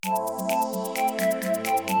Hello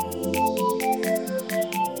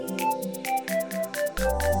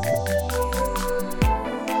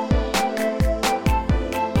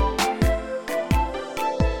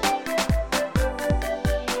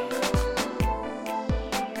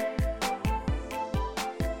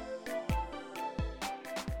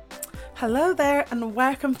there, and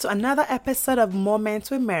welcome to another episode of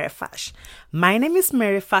Moments with Mary Fash. My name is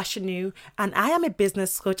Mary Fashanu, and I am a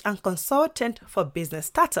business coach and consultant for business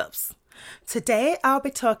startups. Today, I'll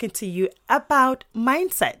be talking to you about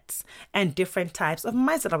mindsets and different types of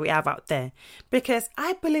mindset that we have out there, because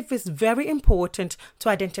I believe it's very important to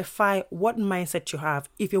identify what mindset you have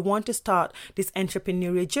if you want to start this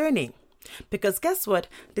entrepreneurial journey. Because guess what?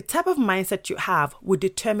 The type of mindset you have will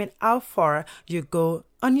determine how far you go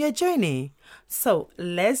on your journey. So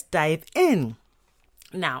let's dive in.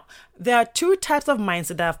 Now, there are two types of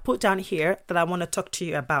mindset that I've put down here that I want to talk to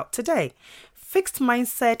you about today. Fixed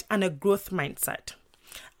mindset and a growth mindset.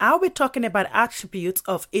 I'll be talking about attributes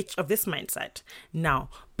of each of this mindset. Now,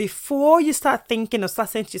 before you start thinking or start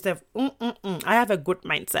saying to yourself, I have a good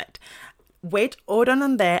mindset. Wait, hold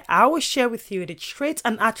on there. I will share with you the traits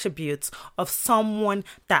and attributes of someone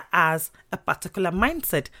that has a particular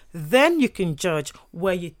mindset. Then you can judge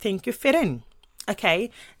where you think you fit in. Okay,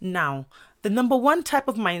 now, the number one type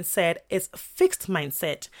of mindset is fixed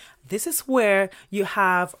mindset. This is where you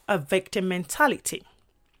have a victim mentality.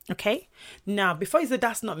 Okay, now, before you say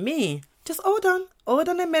that's not me, just hold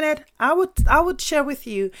on a minute. I would share with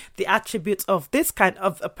you the attributes of this kind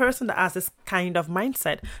of a person that has this kind of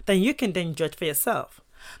mindset. Then you can then judge for yourself.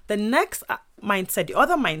 The next mindset, the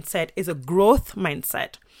other mindset, is a growth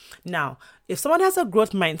mindset. Now, if someone has a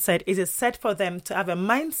growth mindset, it is set for them to have a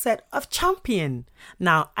mindset of champion.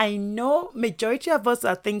 Now, I know majority of us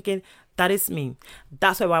are thinking, that is me.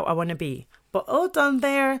 That's where I want to be. But hold on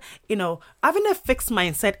there, having a fixed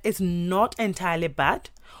mindset is not entirely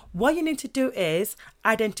bad. What you need to do is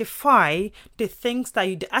identify the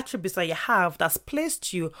the attributes that you have that's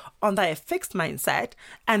placed you under a fixed mindset,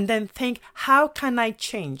 and then think, how can I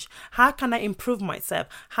change? How can I improve myself?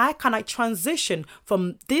 How can I transition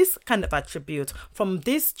from this kind of attribute, from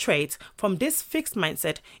this trait, from this fixed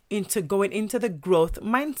mindset into going into the growth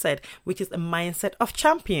mindset, which is a mindset of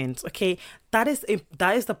champions, okay? That is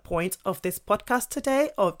the point of this podcast today,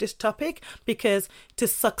 of this topic, because to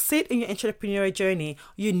succeed in your entrepreneurial journey,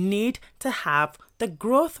 you need to have the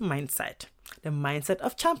growth mindset, the mindset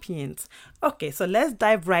of champions. Okay, so let's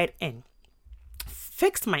dive right in.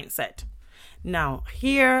 Fixed mindset. Now,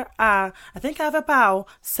 here, I think I have about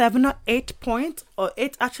 7 or 8 points or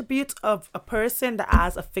 8 attributes of a person that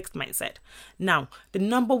has a fixed mindset. Now, the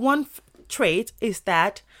number one trait is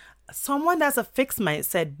that someone that's a fixed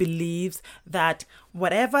mindset believes that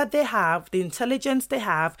whatever they have, the intelligence they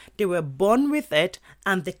have, they were born with it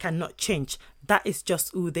and they cannot change. That is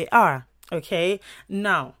just who they are. Okay.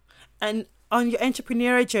 Now, and on your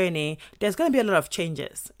entrepreneurial journey, there's going to be a lot of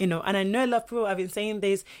changes, and I know a lot of people have been saying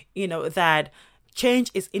this, that change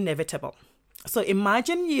is inevitable. So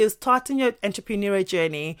imagine you starting your entrepreneurial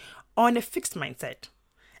journey on a fixed mindset,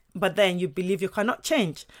 but then you believe you cannot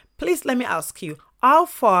change. Please let me ask you, how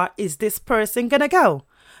far is this person going to go?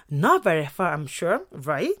 Not very far, I'm sure,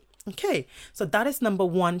 right? Okay, so that is number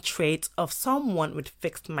one trait of someone with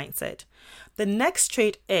fixed mindset. The next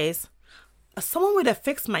trait is someone with a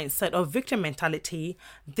fixed mindset or victim mentality.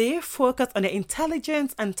 They focus on their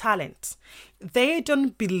intelligence and talent. They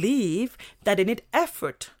don't believe that they need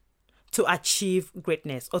effort to achieve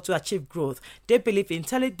greatness or to achieve growth. They believe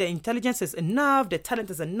the intelligence is enough, the talent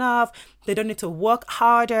is enough. They don't need to work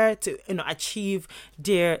harder to achieve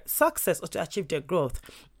their success or to achieve their growth.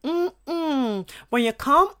 When you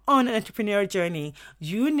come on an entrepreneurial journey,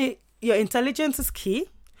 your intelligence is key.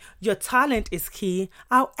 Your talent is key.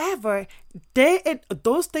 However,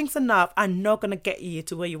 those things enough are not going to get you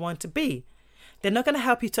to where you want to be. They're not going to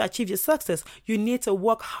help you to achieve your success. You need to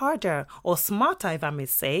work harder or smarter, if I may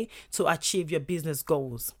say, to achieve your business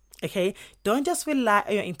goals. Okay? Don't just rely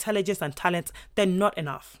on your intelligence and talent. They're not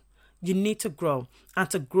enough. You need to grow. And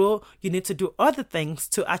to grow, you need to do other things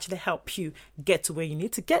to actually help you get to where you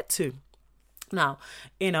need to get to. Now,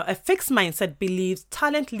 a fixed mindset believes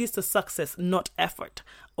talent leads to success, not effort.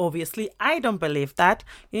 Obviously, I don't believe that.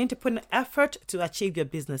 You need to put in effort to achieve your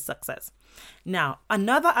business success. Now,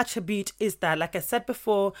 another attribute is that, like I said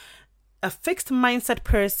before, a fixed mindset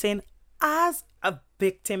person has a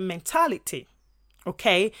victim mentality.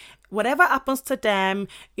 Okay? Whatever happens to them,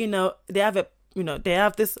 they have a they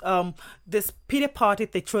have this pity party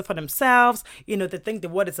they throw for themselves. They think the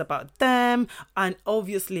word is about them, and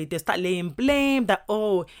obviously they start laying blame that,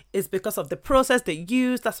 oh, it's because of the process they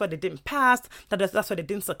used, that's why they didn't pass, that's why they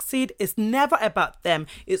didn't succeed. It's never about them.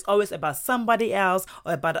 It's always about somebody else,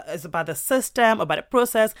 or it's about the system, or about the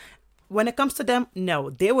process. When it comes to them, no,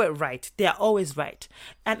 they were right. They are always right.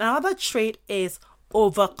 And another trait is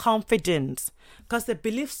overconfidence, because they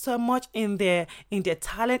believe so much in their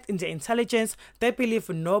talent, in their intelligence. They believe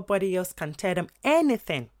nobody else can tell them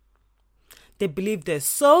anything. They believe they're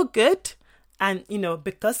so good, and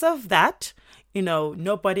because of that,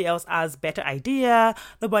 nobody else has better idea,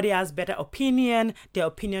 nobody has better opinion, their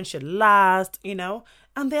opinion should last,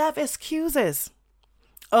 and they have excuses.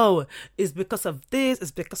 Oh, it's because of this,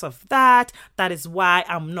 it's because of that. That is why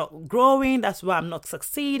I'm not growing. That's why I'm not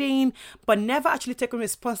succeeding. But never actually taking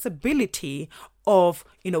responsibility of,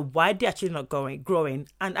 why they're actually not growing,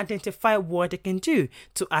 and identify what they can do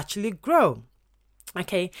to actually grow.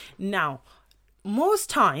 Okay. Now, most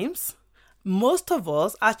times, most of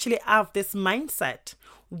us actually have this mindset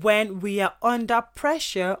when we are under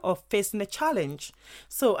pressure of facing a challenge.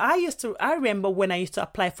 So I remember when I used to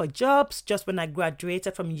apply for jobs just when I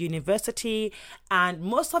graduated from university, and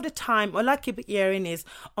most of the time all I keep hearing is,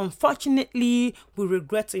 unfortunately, we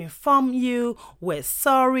regret to inform you, we're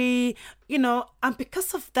sorry, and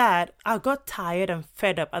because of that, I got tired and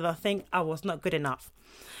fed up, and I think I was not good enough.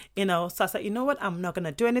 So I said, you know what, I'm not going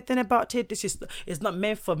to do anything about it. It's not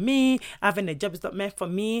meant for me. Having a job is not meant for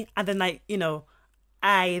me. And then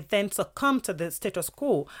I then succumb to the status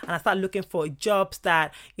quo, and I start looking for jobs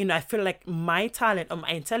that, I feel like my talent or my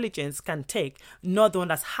intelligence can take, not the one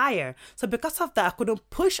that's higher. So because of that, I couldn't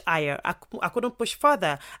push higher. I couldn't push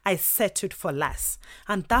further. I settled for less.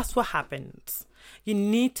 And that's what happens. You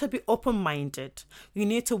need to be open-minded. You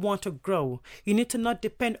need to want to grow. You need to not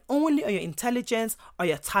depend only on your intelligence or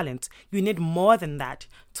your talent. You need more than that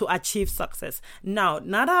to achieve success. Now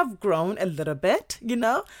that I've grown a little bit,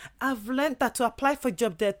 I've learned that to apply for a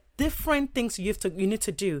job, there are different things you need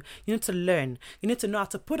to do. You need to learn. You need to know how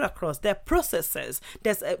to put across. There are processes.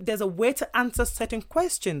 There's a way to answer certain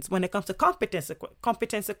questions when it comes to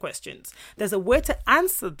competency questions. There's a way to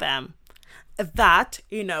answer them that,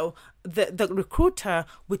 the recruiter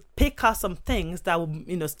would pick out some things that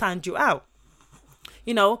will, stand you out.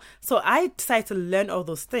 So I decided to learn all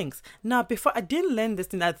those things. Now, before I didn't learn this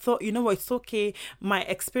thing, I thought, it's okay. The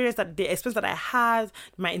experience that I had,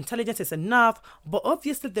 my intelligence is enough. But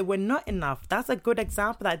obviously they were not enough. That's a good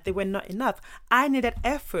example that they were not enough. I needed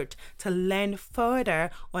effort to learn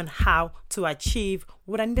further on how to achieve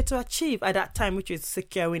what I needed to achieve at that time, which is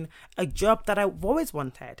securing a job that I've always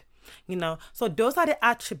wanted. So those are the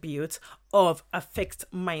attributes of a fixed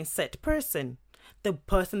mindset person, the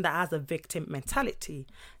person that has a victim mentality.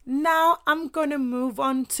 Now I'm going to move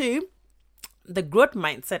on to the growth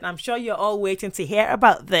mindset. I'm sure you're all waiting to hear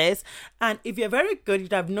about this. And if you're very good,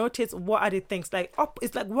 you'd have noticed what are the things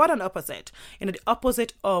it's like what an opposite, the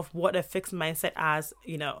opposite of what a fixed mindset has,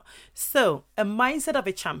 So a mindset of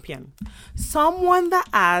a champion, someone that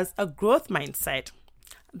has a growth mindset,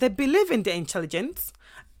 they believe in their intelligence.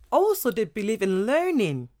 Also, they believe in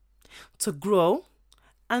learning to grow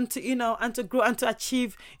and to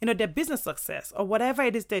achieve, their business success or whatever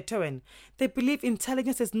it is they're doing. They believe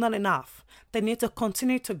intelligence is not enough. They need to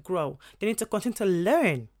continue to grow. They need to continue to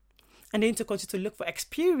learn. And they need to continue to look for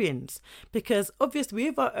experience. Because obviously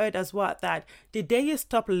we've all heard as well that the day you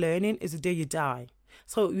stop learning is the day you die.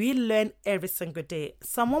 So we learn every single day.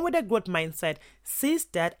 Someone with a growth mindset sees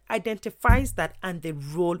that, identifies that, and they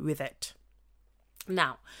roll with it.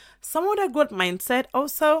 Now, someone with a growth mindset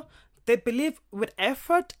also, they believe with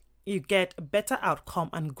effort, you get a better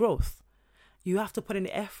outcome and growth. You have to put in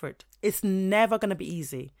the effort. It's never going to be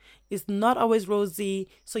easy. It's not always rosy.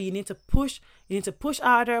 So you need to push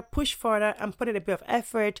harder, push further, and put in a bit of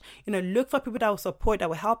effort. Look for people that will support, that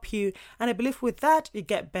will help you. And I believe with that, you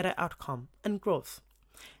get better outcome and growth.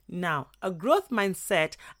 Now, a growth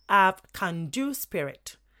mindset have can-do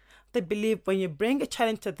spirit. They believe when you bring a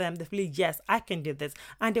challenge to them, they believe, yes, I can do this.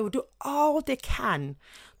 And they will do all they can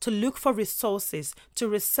to look for resources, to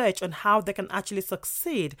research on how they can actually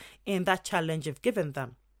succeed in that challenge you've given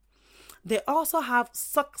them. They also have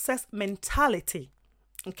success mentality.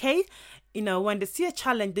 Okay? When they see a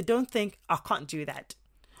challenge, they don't think, I can't do that.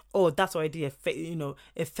 Oh, that's already a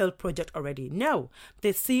failed project already. No,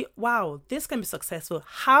 they see, wow, this can be successful.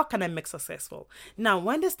 How can I make successful? Now,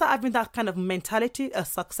 when they start having that kind of mentality, a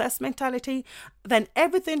success mentality, then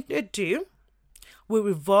everything they do will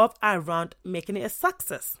revolve around making it a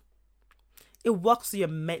success. It works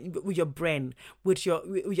with your brain, with your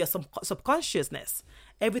subconsciousness.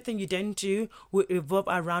 Everything you then do will revolve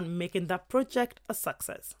around making that project a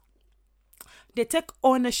success. They take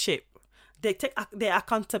ownership. They're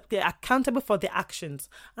accountable for their actions,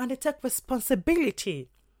 and they take responsibility.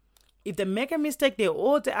 If they make a mistake, they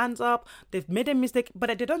hold their hands up. They've made a mistake,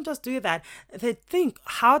 but they don't just do that. They think,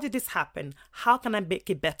 how did this happen? How can I make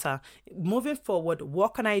it better? Moving forward,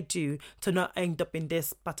 what can I do to not end up in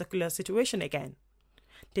this particular situation again?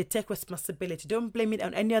 They take responsibility. Don't blame it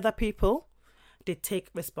on any other people. They take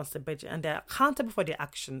responsibility and they're accountable for their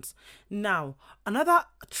actions. Now, another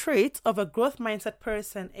trait of a growth mindset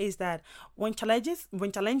person is that when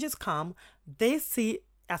challenges come, they see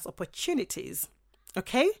as opportunities.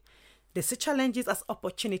 Okay? They see challenges as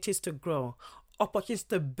opportunities to grow, opportunities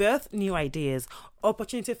to birth new ideas,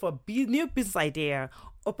 opportunity for new business idea,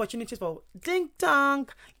 opportunities for ding dong,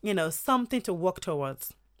 something to work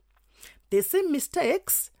towards. They see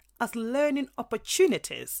mistakes as learning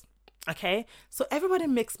opportunities. Okay, so everybody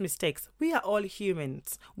makes mistakes. We are all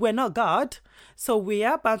humans. We're not God, so we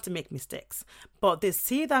are bound to make mistakes. But they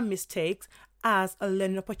see that mistakes as a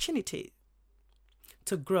learning opportunity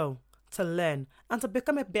to grow, to learn, and to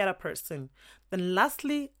become a better person. Then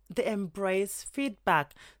lastly, they embrace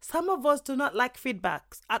feedback. Some of us do not like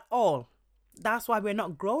feedbacks at all. That's why we're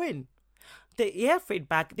not growing. They hear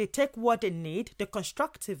feedback, they take what they need, the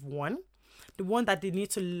constructive one, the one that they need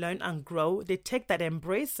to learn and grow. They take that,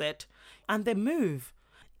 embrace it, and they move.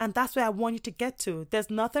 And that's where I want you to get to. There's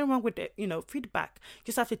nothing wrong with it, feedback. You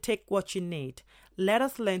just have to take what you need. Let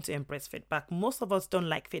us learn to embrace feedback. Most of us don't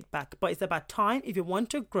like feedback, but it's about time, if you want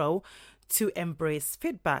to grow, to embrace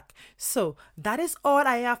feedback. So that is all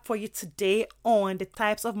I have for you today on the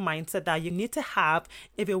types of mindset that you need to have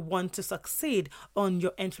if you want to succeed on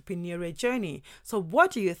your entrepreneurial journey. So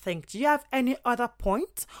what do you think? Do you have any other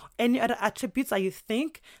points, any other attributes that you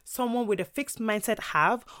think someone with a fixed mindset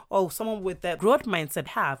have, or someone with a growth mindset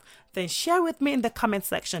have? Then share with me in the comment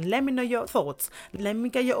section. Let me know your thoughts. Let me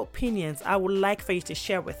get your opinions. I would like for you to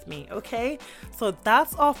share with me, okay? So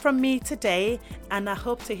that's all from me today, and I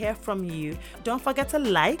hope to hear from you. Don't forget to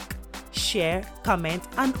like, share, comment,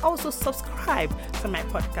 and also subscribe to my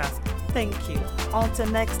podcast. Thank you. Until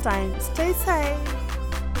next time, stay safe.